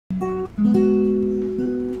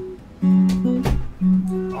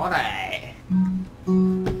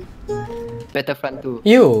Battlefront 2.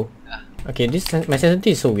 You. Okay, this my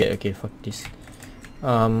sensitivity is so weird. Okay, fuck this.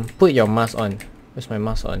 Put your mask on. Where's my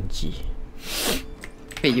mask on? G.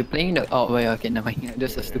 Wait, you playing the? Oh wait, okay, never mind.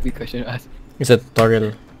 That's a stupid question to ask. It's a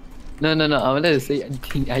tutorial. No. I wanted to say,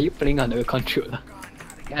 are you playing on the controller?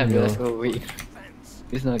 Yeah, No. so wait.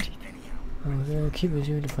 It's not. Oh, keep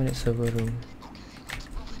resuming to find that server room.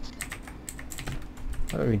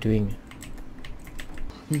 What are we doing?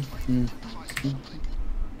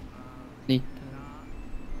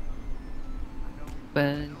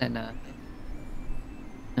 Banana.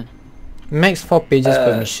 Max 4 pages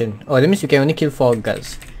per mission. Oh, that means you can only kill 4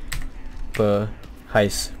 guards per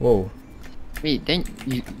heist. Whoa. Wait, then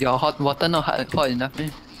your hot water not hot enough, eh?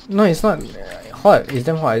 No, it's not hot. It's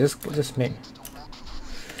damn hot. I just make.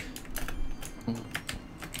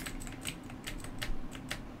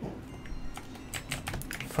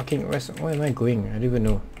 Fucking where am I going? I don't even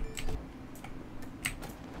know.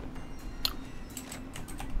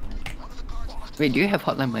 Wait, do you have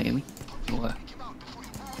Hotline Miami? No.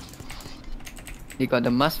 They got the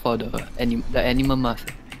mask for the animal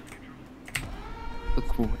mask. So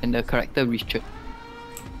cool, and the character Richard.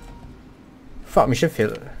 Fuck, mission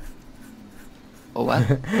failed. Oh what?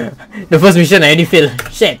 The first mission I already failed.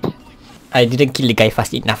 Shit. I didn't kill the guy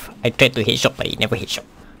fast enough. I tried to headshot but he never headshot.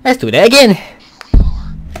 Let's do that again.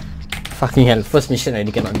 Fucking hell, first mission I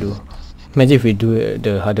already cannot do. Imagine if we do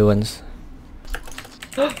the harder ones.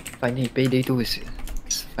 Finally, Payday 2 is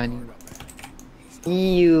funny.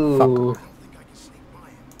 Ew. Fuck.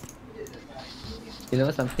 You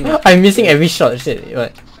know something? I'm missing every shot. Shit.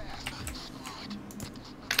 What?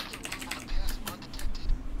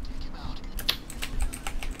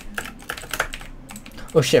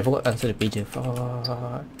 Oh shit! I forgot to answer the pager.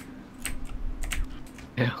 Fuck.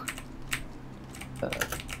 Yeah.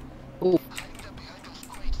 Oh.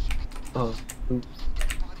 Oh. Oops.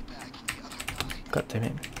 God damn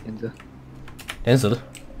it. Denzel.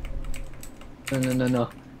 Denzel. No.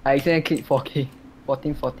 I accidentally clicked 4K.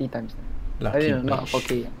 1440 times. I Lucky didn't know, not bitch.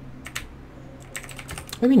 4K.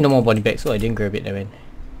 Maybe no more body bag, so I didn't grab it. That went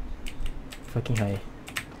fucking high.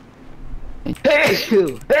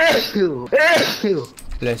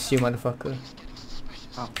 Bless you, motherfucker.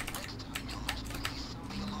 Oh.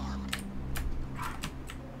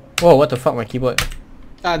 Whoa! What the fuck? My keyboard.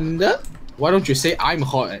 Thunder? Why don't you say I'm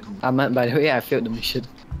hot? Ahmad, by the way, I failed the mission.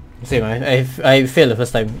 Same. I failed the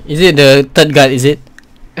first time. Is it the third guard? Is it?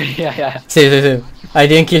 yeah. Same. I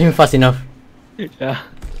didn't kill him fast enough. Yeah.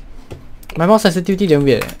 My mouse sensitivity damn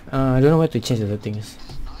weird. I don't know where to change the settings.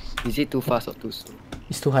 Is it too fast or too slow?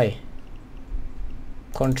 It's too high.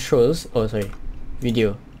 Controls. Oh sorry.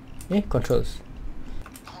 Video. Controls.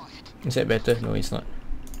 Is that better? No, it's not.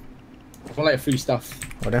 I don't like free stuff.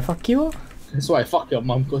 Oh then fuck you. That's why I fuck your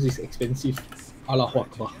mom because it's expensive. Allahu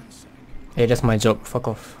Akbar. Hey, that's my job. Fuck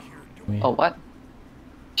off. Oh what?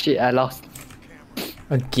 Shit, I lost.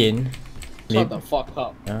 Again. Shut the fuck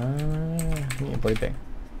up. Need a body bag.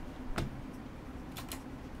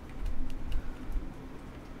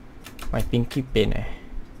 My pinky pain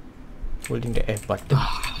holding the F button.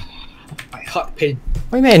 My heart pain.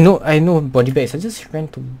 What do you mean I know body bags? I just ran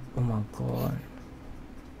to. Oh my god.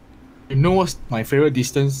 You know what's my favorite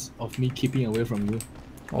distance of me keeping away from you?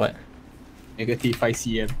 What? Negative 5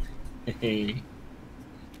 cm. Hey.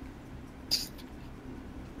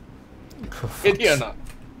 Get it or not?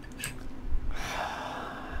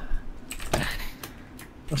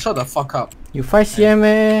 Oh, shut the fuck up. You 5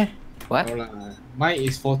 cm What? No lah. Mine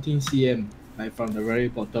is 14 cm. Like from the very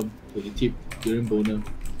bottom to the tip during boner.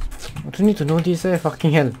 I don't need to know this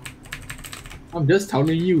fucking hell. I'm just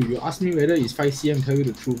telling you. You ask me whether it's 5 cm, tell you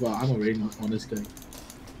the truth. I'm a very honest guy.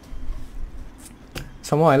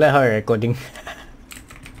 Somehow I like how you're recording.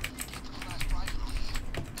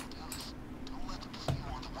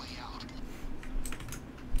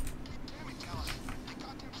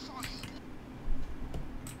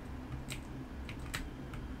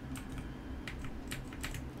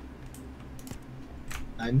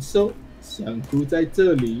难受，想哭在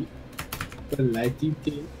这里。本来今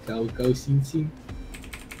天高高兴兴，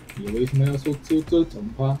你为什么要说出这种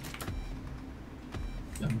话？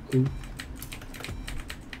想哭。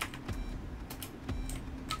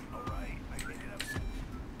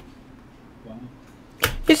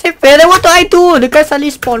He said, "Father, what do I do? The guy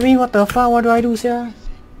suddenly spawned me. What the fuck? What do I do, sir?"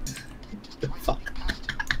 The fuck.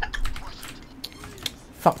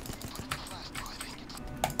 Fuck.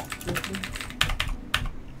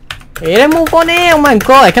 Hey, then move on eh! Oh my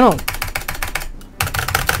god, I cannot.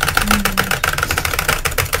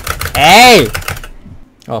 Hey!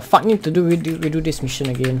 Oh fuck, need to do redo this mission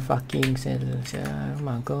again. Fucking sense. Oh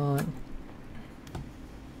my god.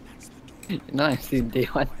 No, I'm still day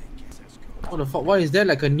one. What the fuck? Why is there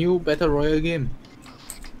like a new battle royale game?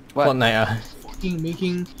 What? Fortnite Fucking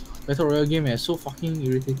making battle royale game is so fucking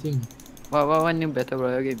irritating. What new battle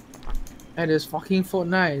royale game? And there's fucking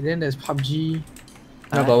Fortnite, then there's PUBG.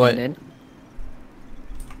 Now got what? And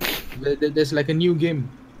then? There's like a new game.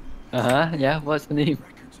 Yeah, what's the name?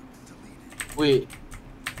 Wait.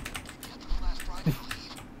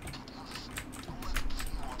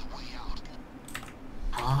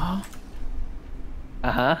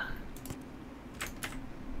 Huh?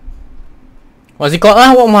 What's it called?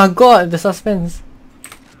 Ah, oh my god, the suspense.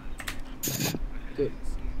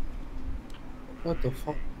 What the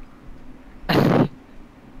fuck?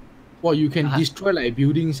 What, you can destroy like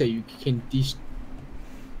buildings that you can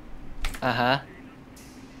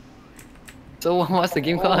So what's the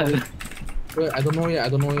game called? Wait, I don't know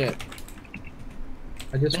yet.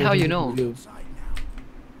 I just Then how you know?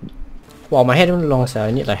 Wow, my hair don't long, so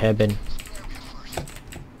I need like hairband.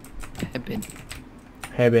 Hairband.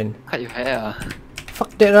 Hairband. Cut your hair.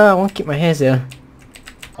 Fuck that lah, I want to keep my hair here.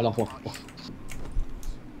 Alah, wah.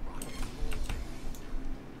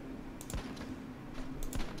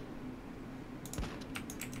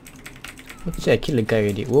 Actually, I killed the guy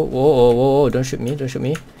already. Whoa, don't shoot me.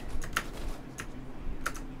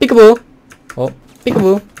 Peekaboo! Oh,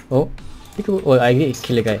 peekaboo! Oh, peekaboo! Oh, I did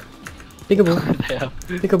kill the guy. Peekaboo!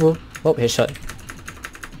 Peekaboo! Oh, headshot.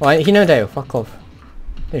 Oh, he never died. Fuck off.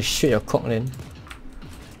 Then shoot your cock then.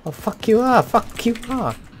 Oh, fuck you ah!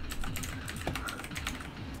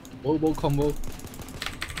 Bow combo.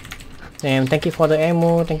 Damn, thank you for the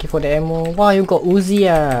ammo. Wow, you got Uzi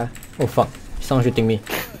ah! Oh fuck, someone shooting me.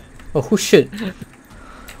 Oh, who shoot?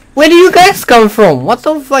 Where do you guys come from? What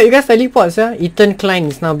the fuck? You guys teleport, sir? Ethan Klein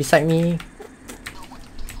is now beside me.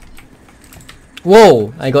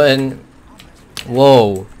 Whoa! I got an...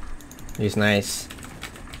 Whoa. It's nice.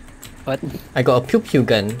 What? I got a pew pew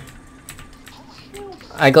gun.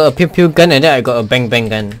 And then I got a bang bang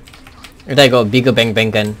gun. And then I got a bigger bang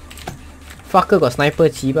bang gun. Fucker got sniper,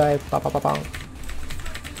 chibai.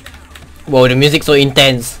 Whoa, the music so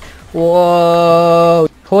intense. Whoa.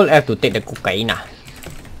 Hold F to take the cocaine.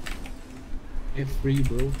 Carefree,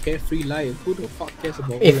 bro. Carefree life. Who the fuck cares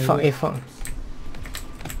about Fuck.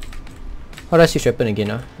 How do I switch weapon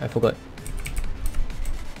again? I forgot.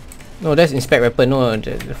 No, that's inspect weapon. No,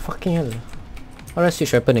 the fucking hell. How do I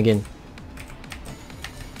switch weapon again?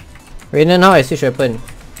 Right now I switch weapon.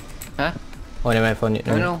 Huh? Oh, never mind, I found it.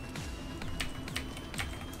 No.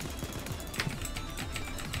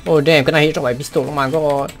 Oh damn, kena hit drop by pistol. Oh my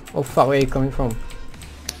god. Oh fuck, where are you coming from?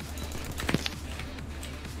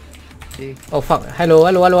 Okay. Oh fuck. Hello.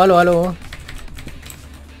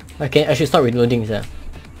 I should start reloading, sir.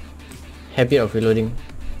 Habit of reloading.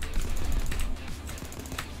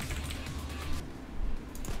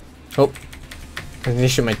 Oh. I can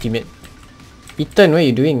shoot my teammate. Ethan, what are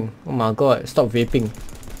you doing? Oh my god, stop vaping.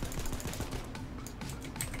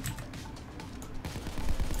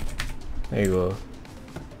 There you go.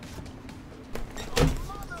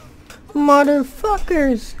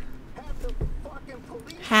 Motherfuckers!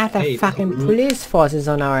 Half the fucking police force is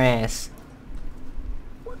on our ass.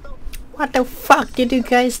 What the fuck did you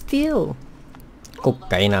guys steal?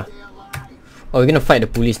 Cocaine. Oh, we're gonna fight the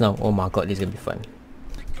police now. Oh my god, this is gonna be fun.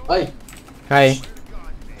 Hi.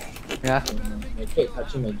 Yeah. My cat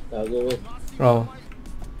touching my guitar. Go away. Oh.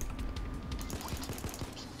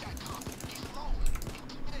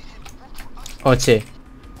 Oh, che.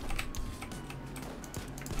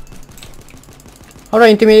 How do I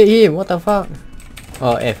intimidate him? What the fuck?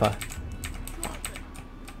 Oh, F ah.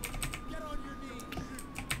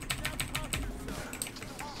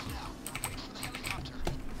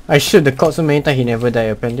 I shoot the cop so many times he never died.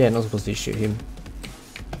 Apparently I'm not supposed to shoot him.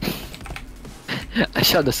 I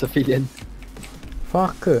shot the civilian.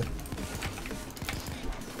 Fucker.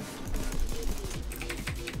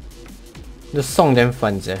 The song damn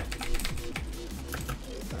fun, eh?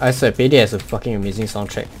 I swear, Payday has a fucking amazing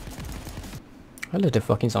soundtrack. I love the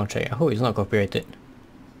fucking soundtrack. I hope it's not copyrighted.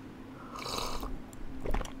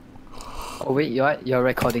 Oh wait, you're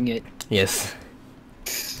recording it. Yes.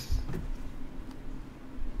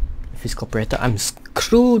 If it's copyrighted, I'm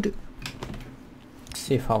screwed.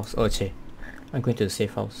 Safe house. Oh, che. I'm going to the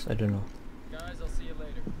safe house. I don't know. Guys, I'll see you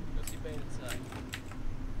later. Go see Bane inside.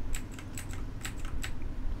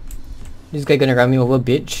 This guy gonna run me over,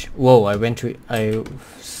 bitch. Whoa, I went through. I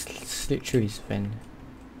slipped through his fan.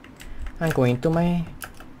 I'm going to my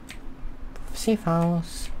safe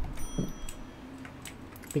house.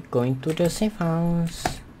 We're going to the safe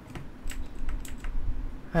house.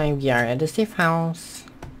 We are at the safe house.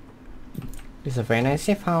 This is a very nice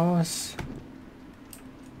safe house.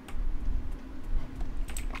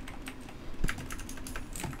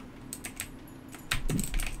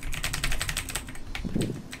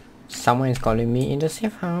 Someone is calling me in the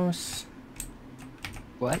safe house.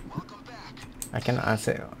 What? I cannot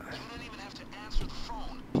answer.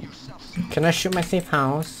 Can I shoot my safe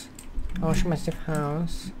house? I'll shoot my safe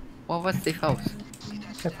house. What's safe house?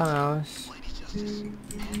 Safe house.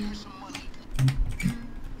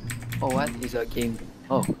 Oh, what is a game?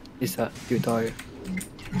 Oh, it's a tutorial.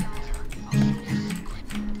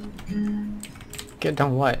 Get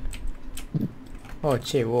down what? Oh,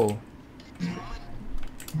 shit, whoa.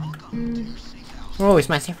 Oh, it's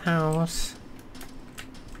my safe house.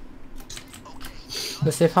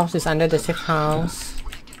 The safe house is under the safe house.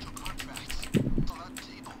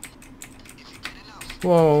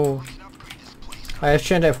 Whoa. I have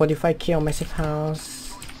 345k on my safe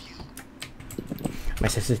house. My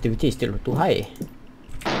sensitivity is still too high.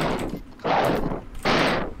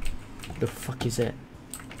 The fuck is that?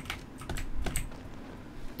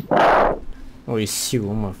 Oh, it's you.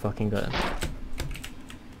 Oh my fucking god.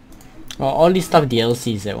 Oh, all these stuff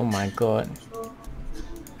DLCs. Oh my god.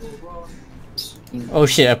 Oh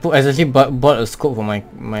shit! I actually bought a scope for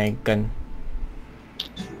my gun.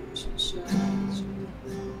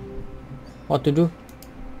 What to do?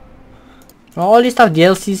 Oh, all this stuff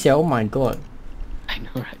DLCs. Yeah. Oh my god. I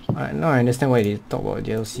know, right? Now I understand why they talk about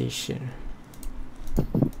DLC shit.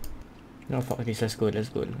 No fuck this. Let's go. Let's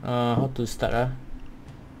go. How to start? I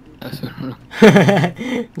also don't know.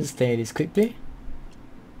 Just stay this quickly.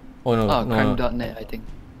 Oh no. Oh, no. crime.net, I think.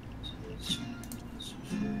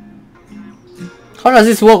 How does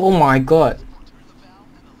this work? Oh my god.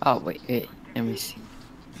 Oh, wait, let me see.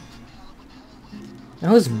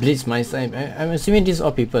 Who's Blitz my side? I'm assuming these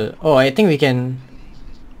are people. Oh, I think we can.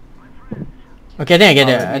 Okay, I think I get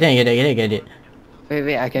it. I think I get it.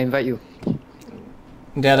 Wait, I can invite you.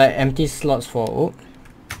 There are like empty slots for.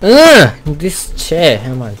 Oh. This chair.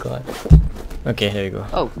 Oh my god. Okay, there we go.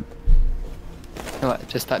 Oh. No, what,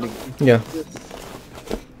 just starting. Yeah.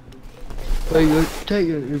 Oh, you take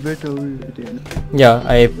your inventory. Yeah,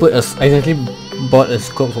 I actually bought a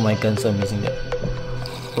scope for my gun, so I'm using that.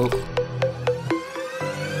 Oh.